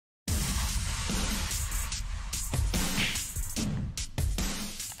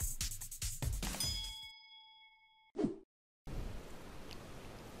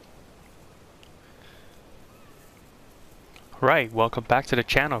Right, welcome back to the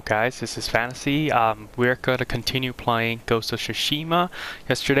channel, guys. This is Fantasy. We're gonna continue playing Ghost of Tsushima.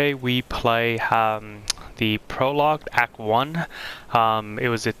 Yesterday we played the prologue, Act 1. It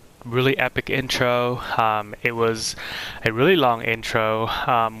was a really epic intro. It was a really long intro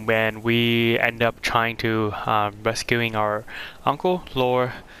when we end up trying to rescuing our uncle,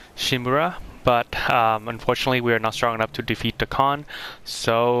 Lord Shimura. But unfortunately, we are not strong enough to defeat the Khan.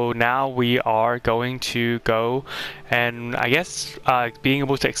 So now we are going to go and I guess being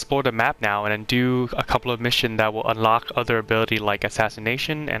able to explore the map now and then do a couple of missions that will unlock other ability like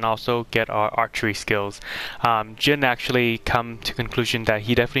Assassination and also get our archery skills. Jin actually come to conclusion that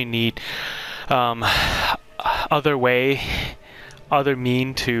he definitely need other way, other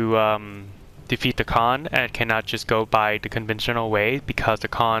mean to defeat the Khan and cannot just go by the conventional way because the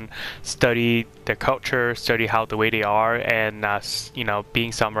Khan study their culture, study how the way they are, and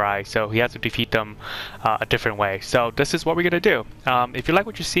being samurai. So he has to defeat them a different way. So this is what we're gonna do. If you like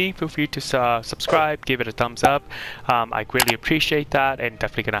what you see, feel free to subscribe, give it a thumbs up. I greatly appreciate that, and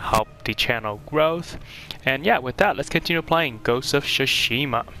definitely gonna help the channel growth. And yeah, with that, let's continue playing Ghost of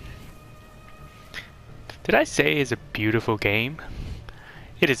Tsushima. Did I say it's a beautiful game?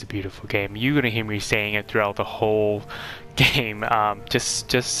 It is a beautiful game. You're gonna hear me saying it throughout the whole game.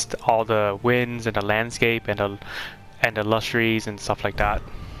 Just all the winds and the landscape and the luxuries and stuff like that.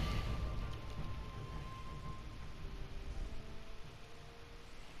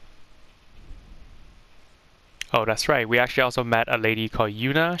 Oh, that's right. We actually also met a lady called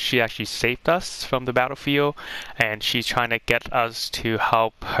Yuna. She actually saved us from the battlefield, and she's trying to get us to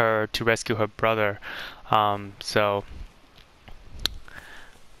help her to rescue her brother. So.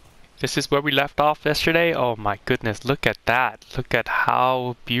 This is where we left off yesterday. Oh my goodness, look at that. Look at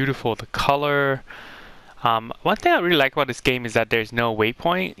how beautiful the color. One thing I really like about this game is that there's no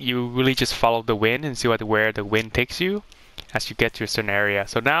waypoint. You really just follow the wind and see where the wind takes you as you get to a certain area.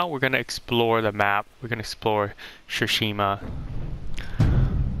 So now we're going to explore the map. We're going to explore Tsushima.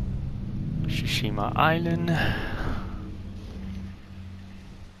 Tsushima Island.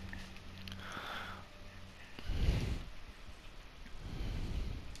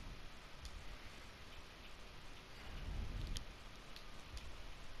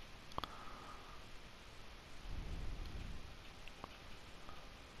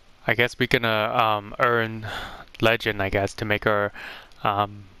 I guess we're gonna earn legend, I guess, to make our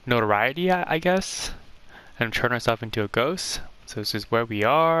notoriety, I guess, and turn ourselves into a ghost. So this is where we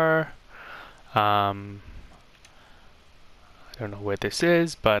are. I don't know where this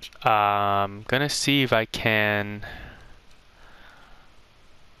is, but I'm gonna see if I can.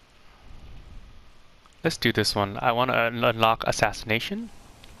 Let's do this one. I want to unlock Assassination.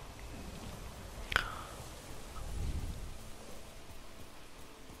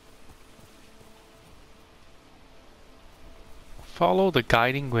 Follow the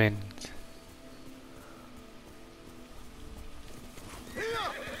guiding winds.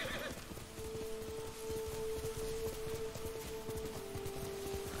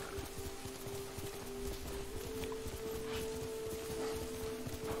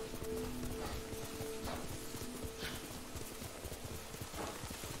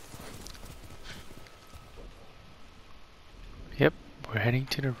 Yep, we're heading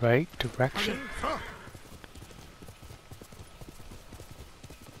to the right direction.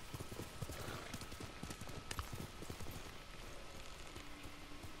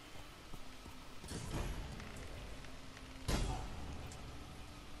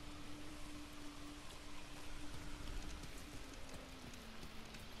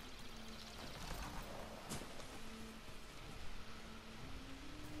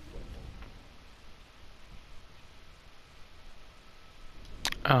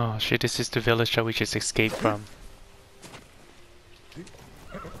 Oh shit, this is the village that we just escaped from.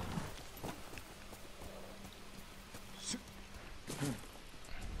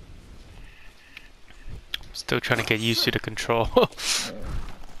 Still trying to get used to the control.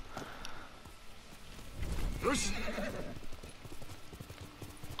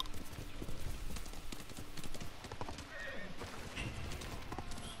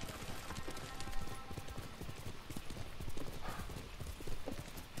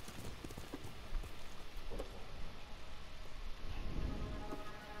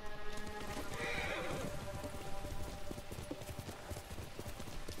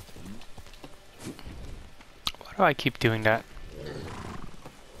 Why do I keep doing that?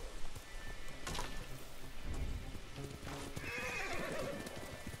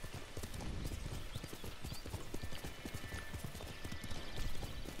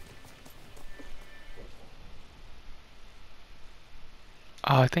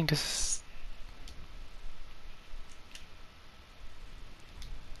 Oh, I think this is...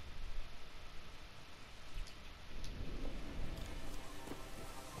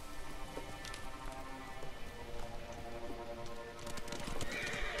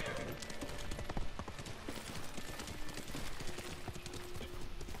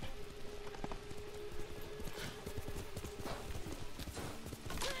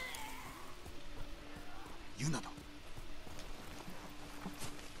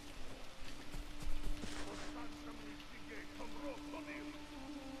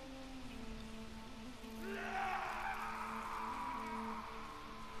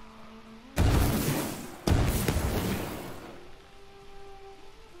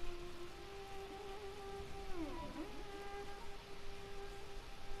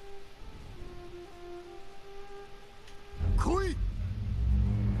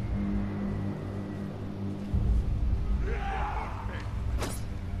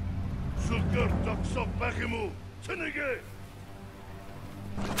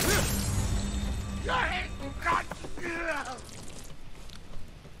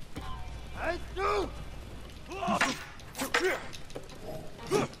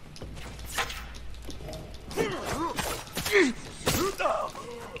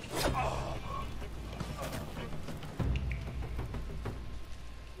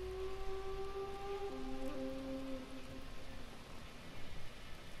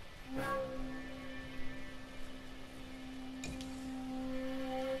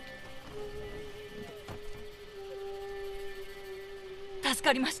 助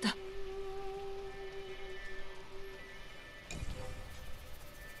かりました。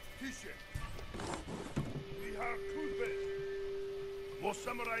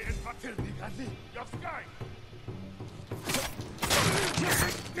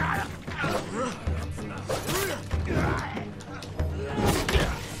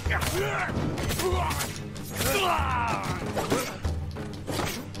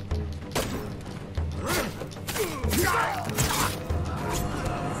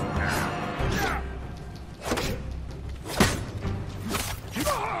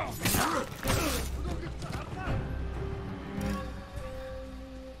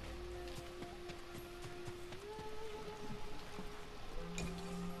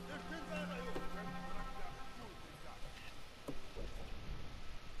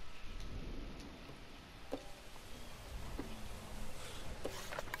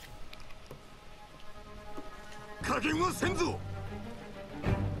加減はせんぞ。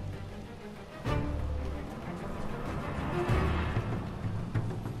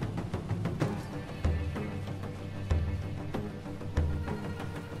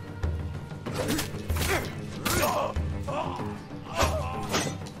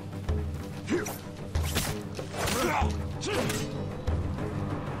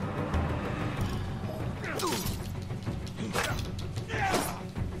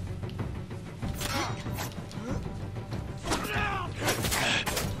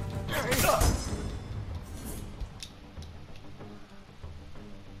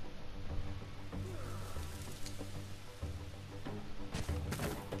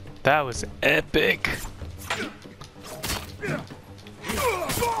That was epic.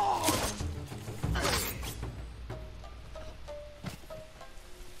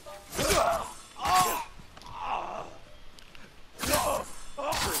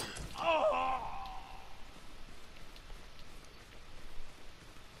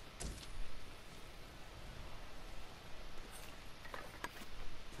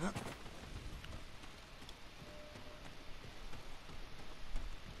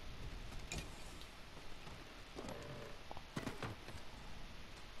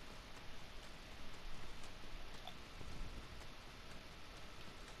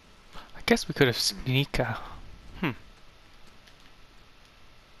 I guess we could have sneaked out.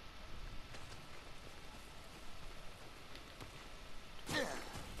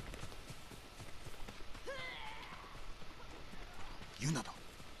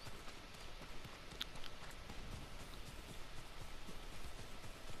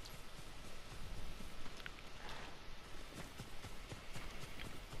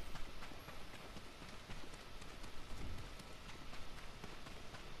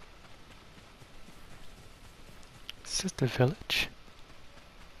 This is the village.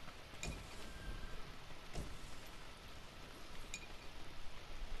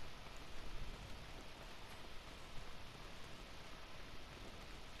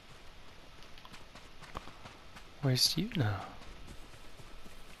 Where's you now?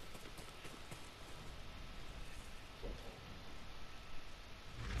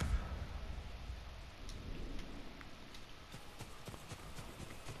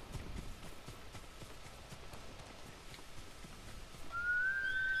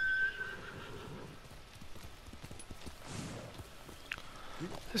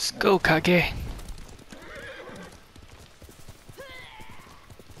 Let's go, Kage.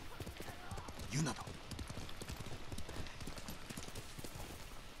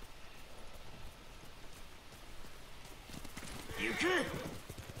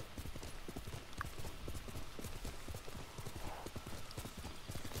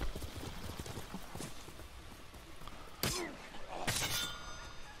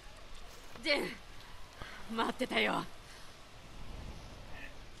 Jin, 待ってたよ。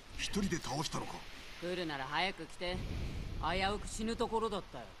一人で倒したのか。来るなら早く来て。危うく死ぬところだっ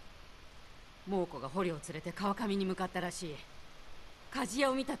たよ。猛虎が捕虜を連れて川上に向かったらしい。鍛冶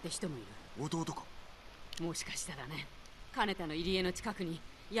屋を見たって人もいる。弟か。もしかしたらね。金田の入り江の近くに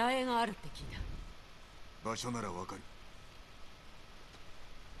野営があるって聞いた。場所ならわかる。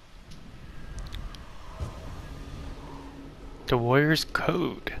The Warrior's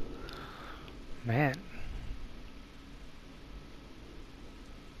Code. Man.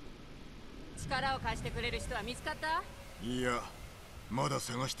 力を貸してくれる人は見つかった？いや、まだ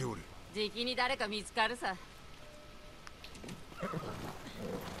探しておる。じきに誰か見つかるさ。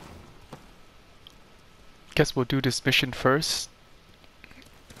Guess we'll do this mission first.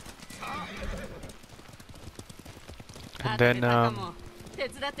 And then, 手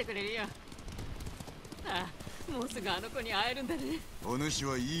伝ってくれるよ。ああ、もうすぐあの子に会えるんだね。お主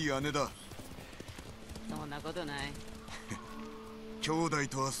はいい姉だ。そんなことない。兄弟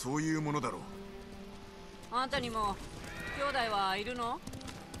とはそういうものだろう。あんたにも兄弟はいるの？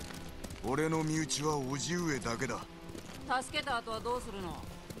俺の身内は叔父上だけだ。助けた後はどうするの？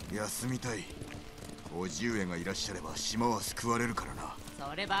休みたい。叔父上がいらっしゃれば島は救われるからな。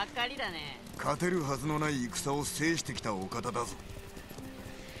そればっかりだね。勝てるはずのない戦を制してきたお方だぞ。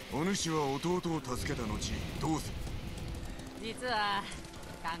お主は弟を助けた後どうする？実は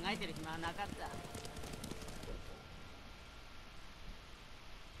考えてる暇はなかっ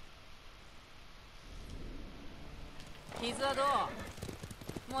た。傷はど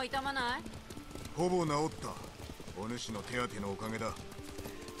う？もう痛まない？ほぼ治った。お主の手当てのおかげだ。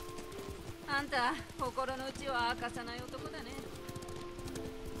あんた心の内は明かさない男だね。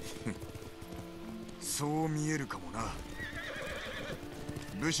そう見えるかもな。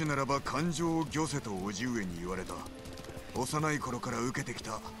武士ならば感情を御せと叔父上に言われた。幼い頃から受けてき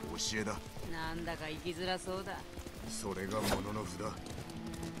た教えだ。なんだか生きづらそうだ。それがもののふだ。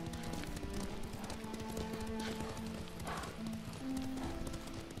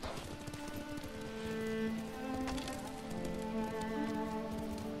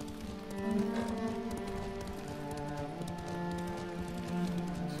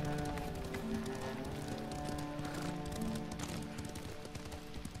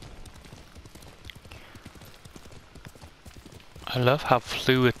I love how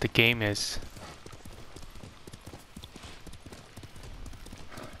fluid the game is.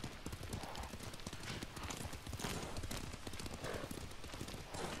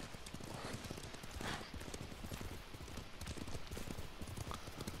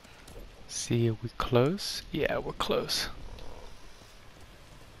 See, are we close? Yeah, we're close.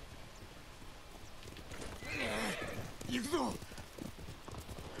 行くぞ。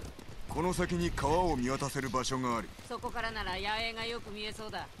この先に川を見渡せる場所がある。そこからなら野営がよく見えそ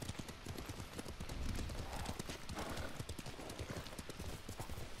うだ。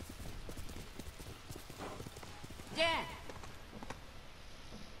ジェーン。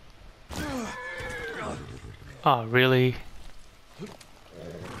 Oh, really?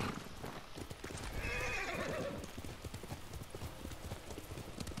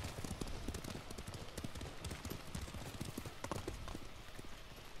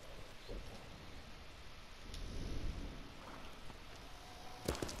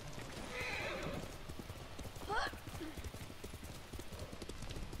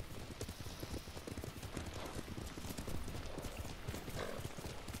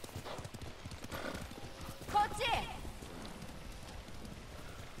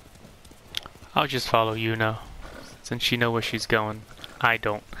 I'll just follow you now, since she knows where she's going. I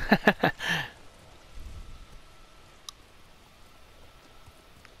don't. .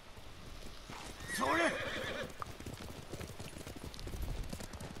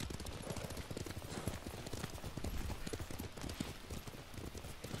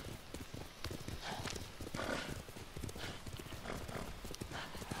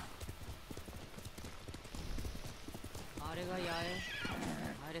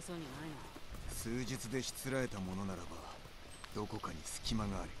数日でしつらえたものならばどこかに隙間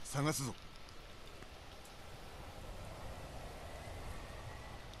がある。探すぞ。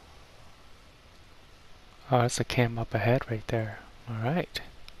Oh, that's a camp up ahead right there. Alright.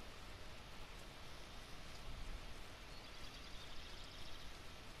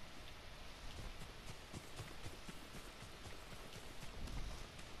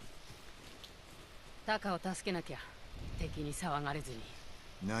 Taka を助けなきゃ。敵に騒がれずに。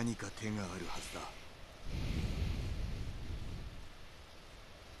何か手があるはずだ。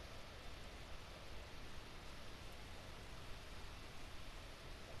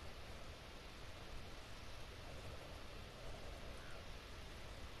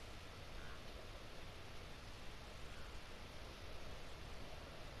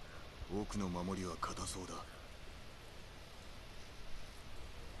奥の守りは固そうだ。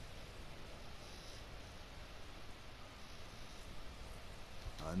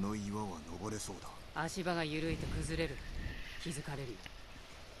あの岩は登れそうだ。足場が緩いと崩れる。気づかれるよ。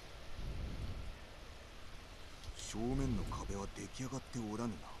正面の壁は出来上がっておらぬ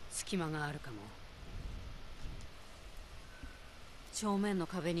な。隙間があるかも。正面の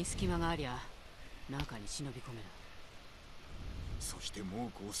壁に隙間がありゃ中に忍び込める。そして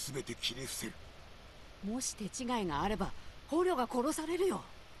猛虎を全て切り伏せる。もし手違いがあれば捕虜が殺されるよ。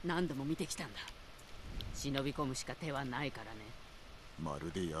何度も見てきたんだ。忍び込むしか手はないからね。ま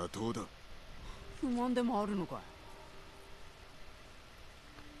るで野党だ。不満でもあるのかい。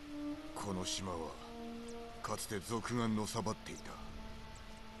この島はかつて賊がのさばっていた。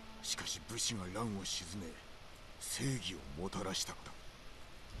しかし武士が乱を鎮め正義をもたらしたのだ。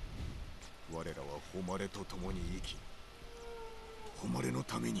我らは誉れと共に生き、誉れの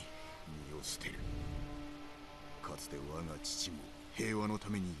ために身を捨てる。かつて我が父も平和のた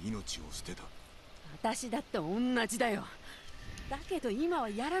めに命を捨てた。私だって同じだよ。だけど今は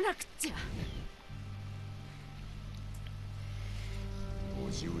やらなくっちゃ。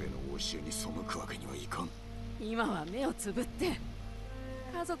叔父上の教えに背くわけにはいかん。今は目をつぶって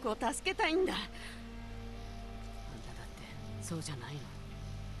家族を助けたいんだ。あんただってそうじゃないの。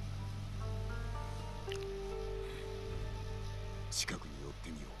近くに寄って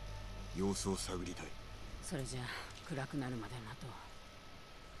みよう。様子を探りたい。それじゃ暗くなるまで待とう。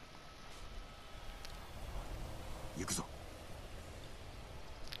行くぞ。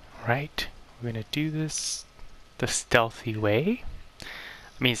 Right, we're gonna do this the stealthy way.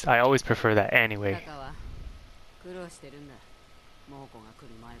 Means I always prefer that anyway. タカは苦労してるんだ。猛虎が来る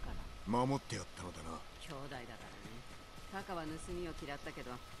前から。守ってやったのだな。兄弟だからね。タカは盗みを嫌ったけ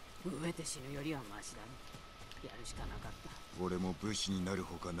ど飢えて死ぬよりはマシだろ。やるしかなかった。俺も武士になる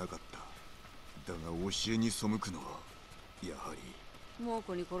ほかなかった。だが教えに背くのはやはり。猛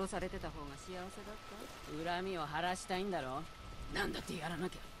虎に殺されてた方が幸せだった。恨みを晴らしたいんだろ。なんだってやらな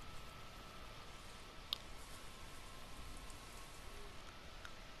きゃ。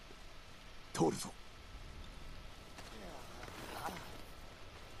通るぞ。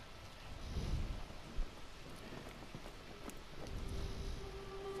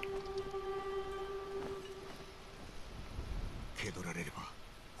蹴取られれば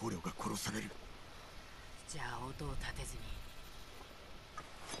捕虜が殺される。じゃあ音を立てずに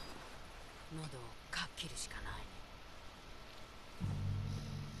喉をかっ切るしかない。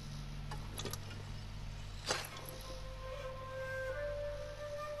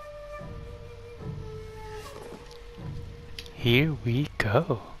Here we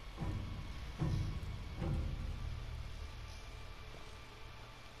go.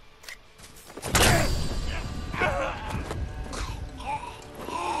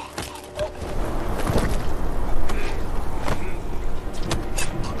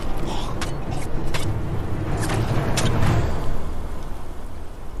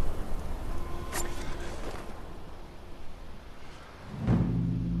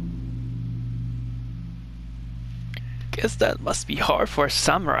 Guess that must be hard for a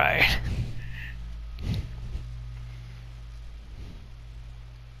samurai.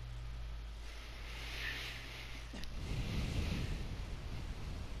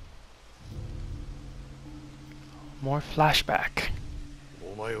 More flashback.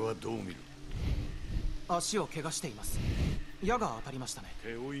 お前はどう見る？足を怪我しています。矢が当たりましたね。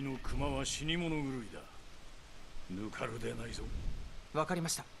手負いの熊は死に物狂いだ。抜かるでないぞ。わかりま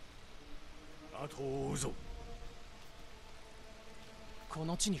した。後を追うぞ。こ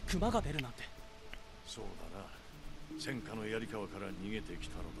の地に熊が出るなんて。そうだな。戦火の槍川から逃げてき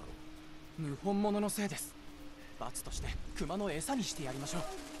たのだろ謀反者のせいです。罰として熊の餌にしてやりましょう。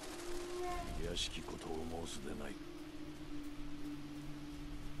う。卑しきことを申すでない。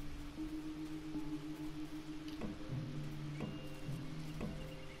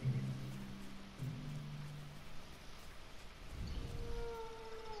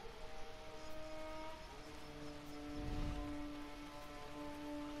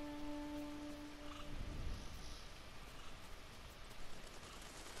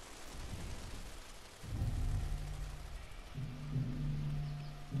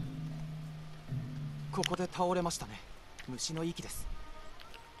ここで倒れましたね。虫の息です。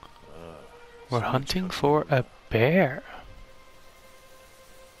We're hunting for a bear.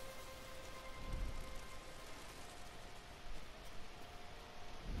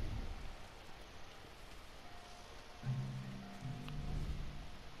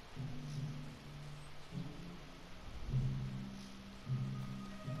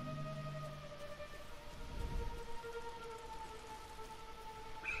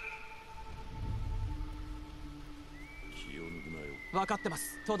 分かってま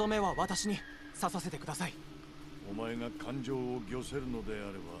す。とどめは私に刺させてください。お前が感情を御せるのであれ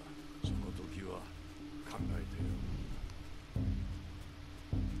ば、その時は考えてよ。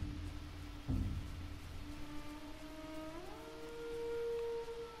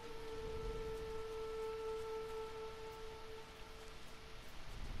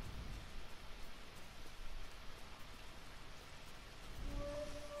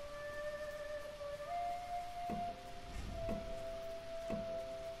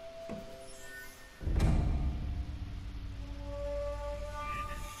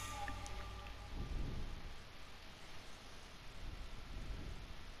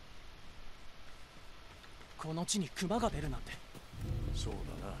この地に熊が出るなんて。そう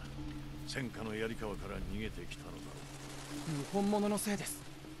だな。戦火の槍川から逃げてきたのだろ無本物のせいです。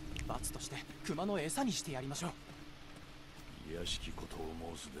罰として熊の餌にしてやりましょう。う。いやしきことを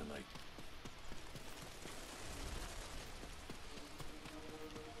申すでない。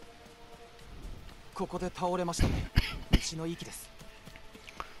ここで倒れましたね。虫の息です。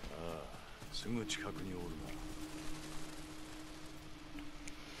ああ、すぐ近くにおるな。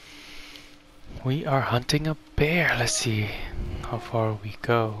We are hunting a bear. Let's see how far we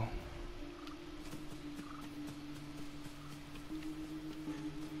go.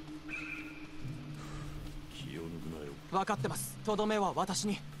 気を抜くなよ。分かってます。とどめは私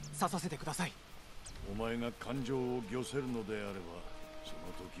に刺させてください。お前が感情を御せるのであれば、そ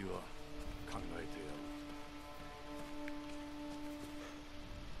の時は考えてやろう。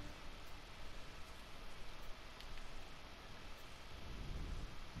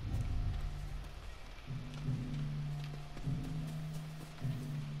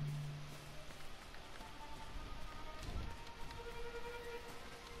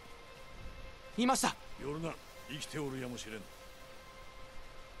いました。夜な、生きておるやもしれん。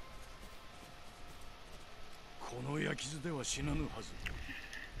この焼き傷では死なぬはず。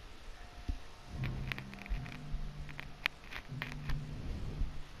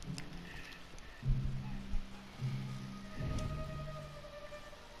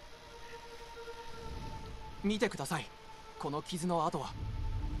見てください。この傷の跡は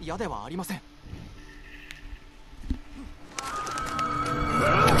矢ではありません。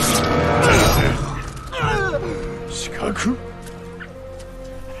四角？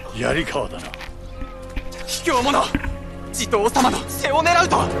槍川だな。卑怯者！地頭様の背を狙う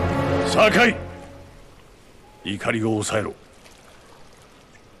とは。酒井、怒りを抑えろ。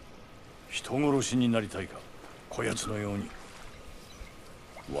人殺しになりたいか、こやつのように。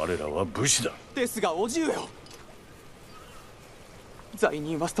我らは武士だ。ですがおじゅうよ、罪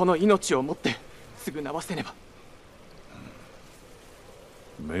人はその命をもって償わせねば。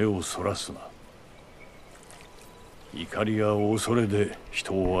目をそらすな。怒りや恐れで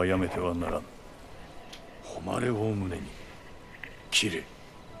人を殺めてはならん。誉れを胸に切れ。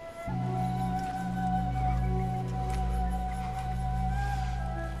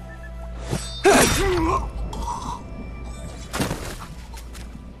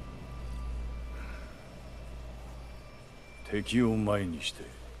敵を前にして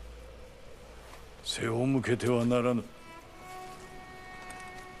背を向けてはならぬ。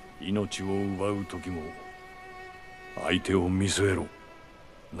命を奪う時も相手を見据えろ。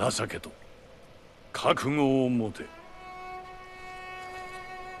情けと覚悟を持て。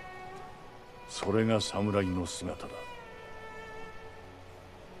それが侍の姿だ。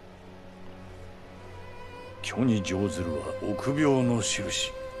虚に乗ずるは臆病の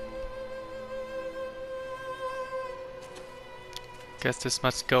印。 Guess this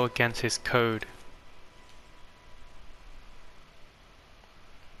must go against his code.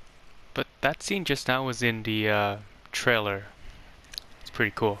 But that scene just now was in the trailer. It's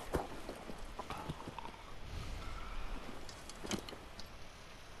pretty cool.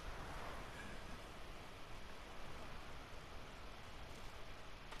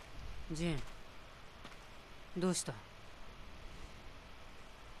 Jin, どうした？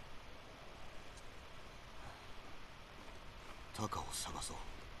タカを探そう。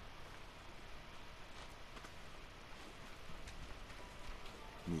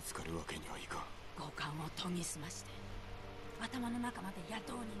見つかるわけにはいかん。五感を研ぎ澄まして頭の中まで野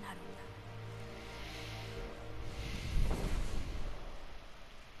党になるん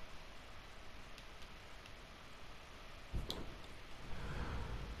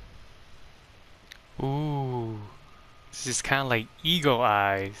だ。Ooh, this is kind of like Eagle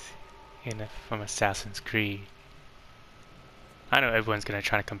Eyes from Assassin's Creed. I know everyone's gonna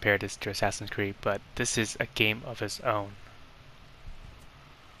try to compare this to Assassin's Creed, but this is a game of its own.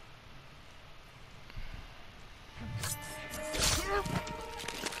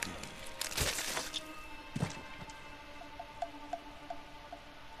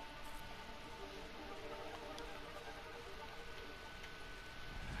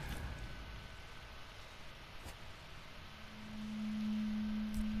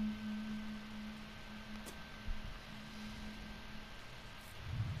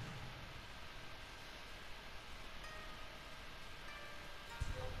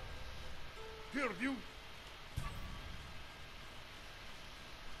 Perdu.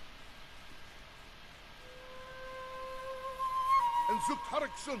 En zoekt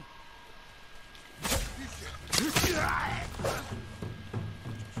Harksen.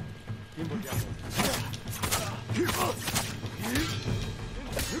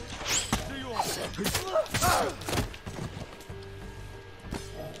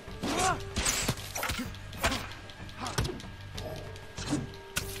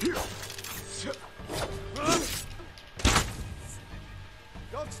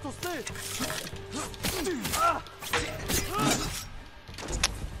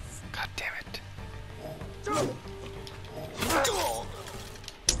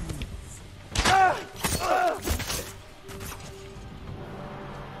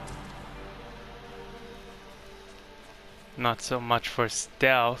 not so much for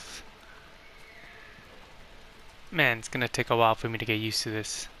stealth. Man, it's gonna take a while for me to get used to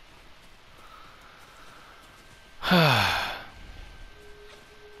this.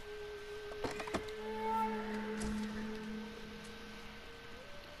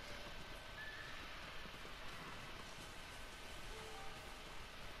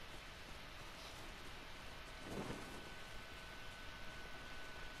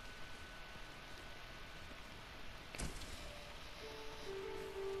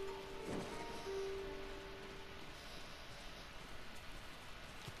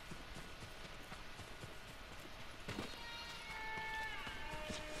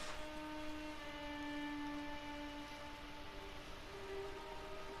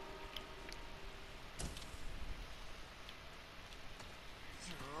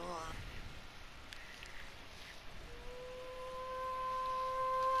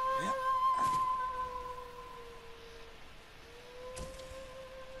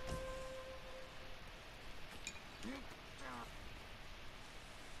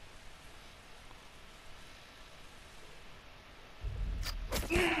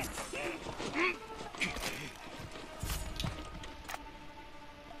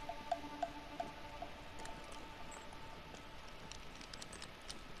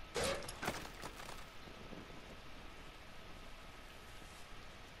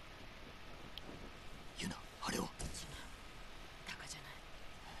ユナ、あれは。タカじゃない。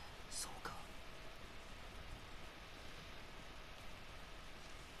そうか。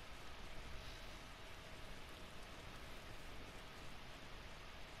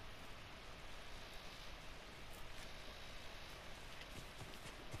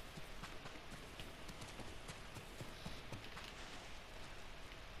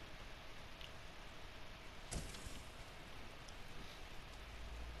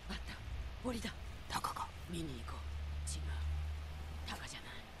あった。檻だ。タカか。見に行こう。違う。タカじゃな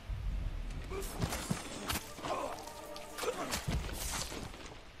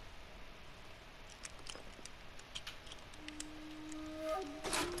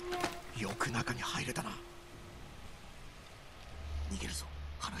い。よく中に入れたな。逃げるぞ。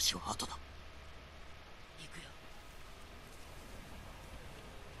話は後だ。行くよ。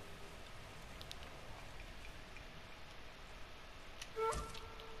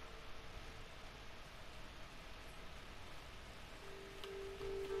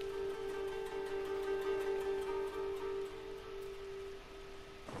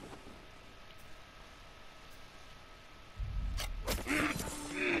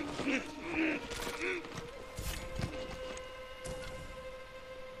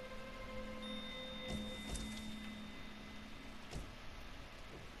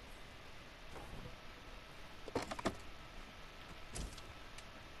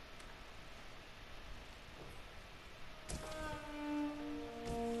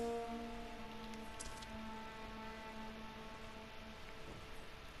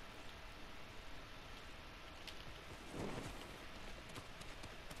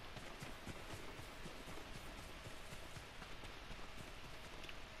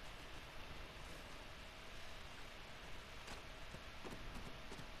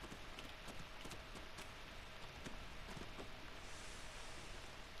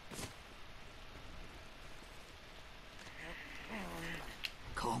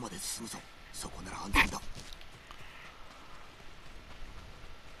川まで進むぞ。そこなら安全だ。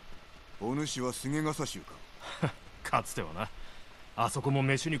お主は菅笠衆か。かつてはな。あそこも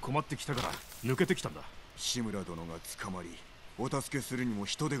飯に困ってきたから抜けてきたんだ。志村殿が捕まり、お助けするにも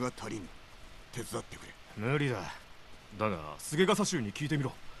人手が足りぬ。手伝ってくれ。無理だ。だが菅笠衆に聞いてみ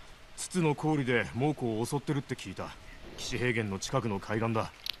ろ。筒の氷で猛虎を襲ってるって聞いた。岸平原の近くの海岸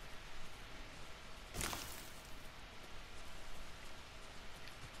だ。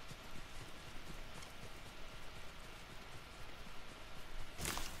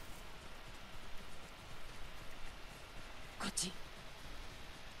こっち。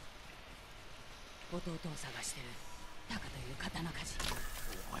弟を探してる。タカという刀鍛冶。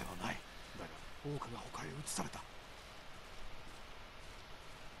お前はない。だが多くが他へ移された。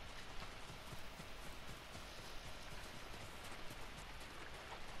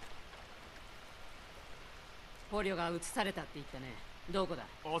捕虜が移されたって言ったね。どこだ。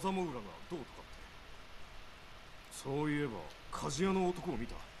アザモウラがどうとかって。そういえば鍛冶屋の男を見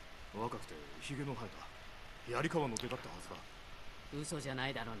た。若くてヒゲの生えた槍川の出だったはずだ。嘘じゃな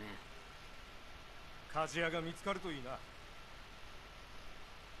いだろうね。鍛冶屋が見つかるといいな。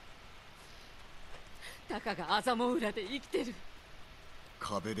タカがアザモ裏で生きてる。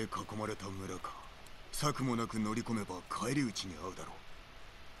壁で囲まれた村か。策もなく乗り込めば返り討ちに遭うだろ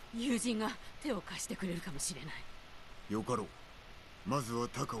友人が手を貸してくれるかもしれない。よかろう。まずは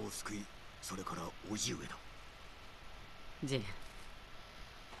タカを救い、それから叔父上だ。ジン、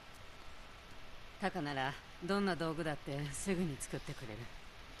タカならどんな道具だってすぐに作ってくれる。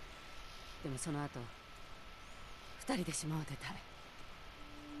でもその後二人で島を出たい。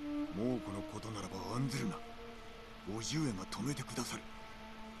猛虎のことならば案ずるな。叔父上が止めてくださる。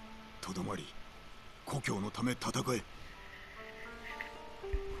とどまり故郷のため戦え。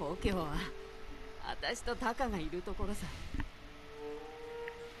故郷は私とタカがいるところさ。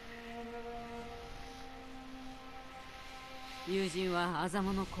友人はアザ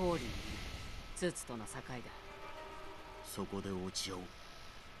モの降臨、ツツとの境だ。そこで落ち合おう。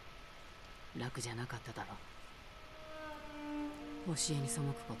楽じゃなかっただろう。教えに背く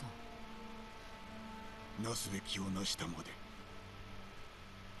こと。なすべきをなしたまで。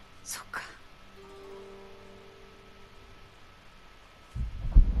そっか。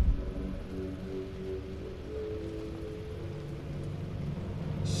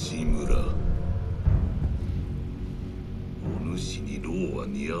志村、お主に労は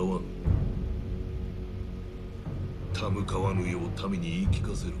似合わん。たむかわぬよう民に言い聞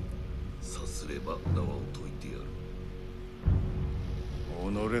かせる。さすれば縄を解いてやる。己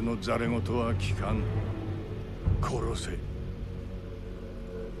のざれ言は聞かん。殺せ。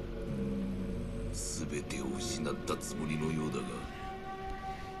全てを失ったつもりのようだが、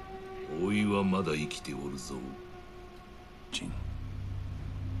おいはまだ生きておるぞ。ジン、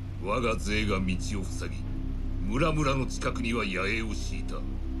我が勢が道を塞ぎ、村々の近くには野営を敷いた。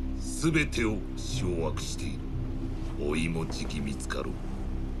全てを掌握している。おいもじき見つかろう。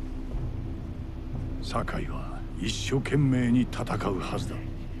堺は一生懸命に戦うはずだ。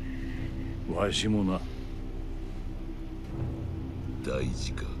わしもな。大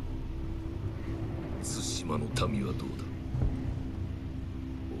事か。対馬の民はどうだ。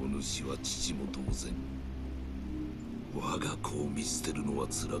お主は父も同然。我が子を見捨てるのは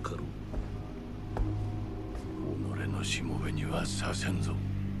つらかろう。己のしもべにはさせんぞ。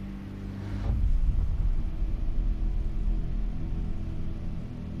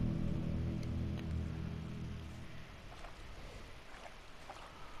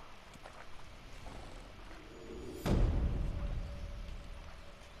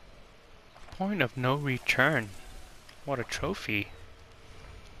Point of no return. What a trophy.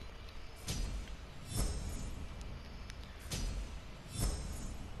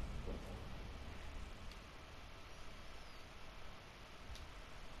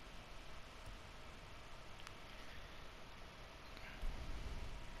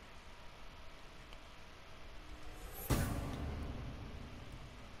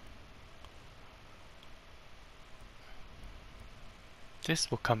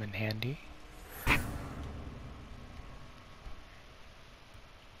 This will come in handy.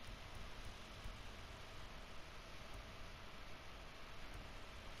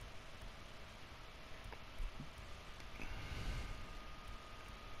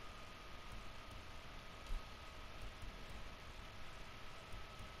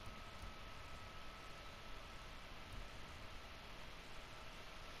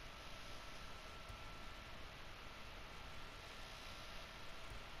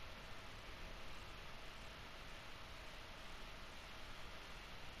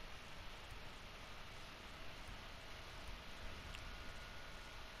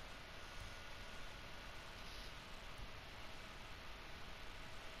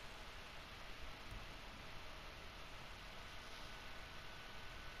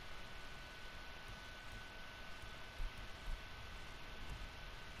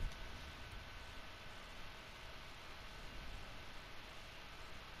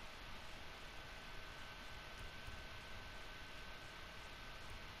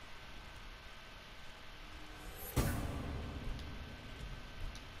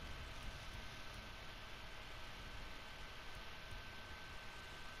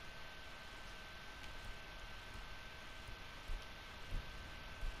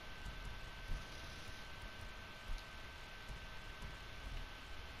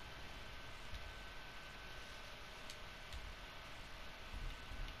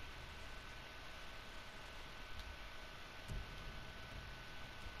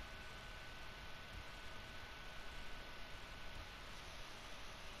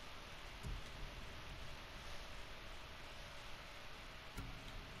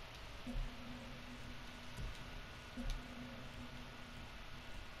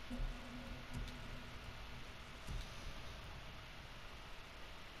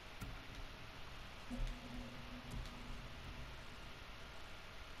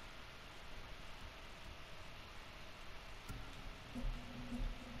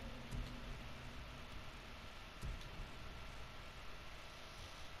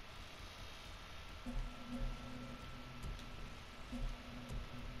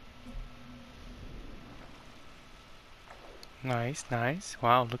 Nice, nice.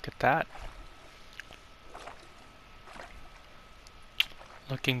 Wow, look at that.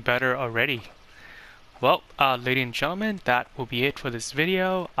 Looking better already. Well, ladies and gentlemen, that will be it for this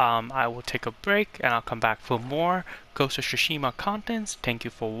video. I will take a break and I'll come back for more Ghost of Tsushima contents. Thank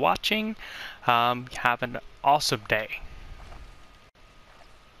you for watching. Have an awesome day.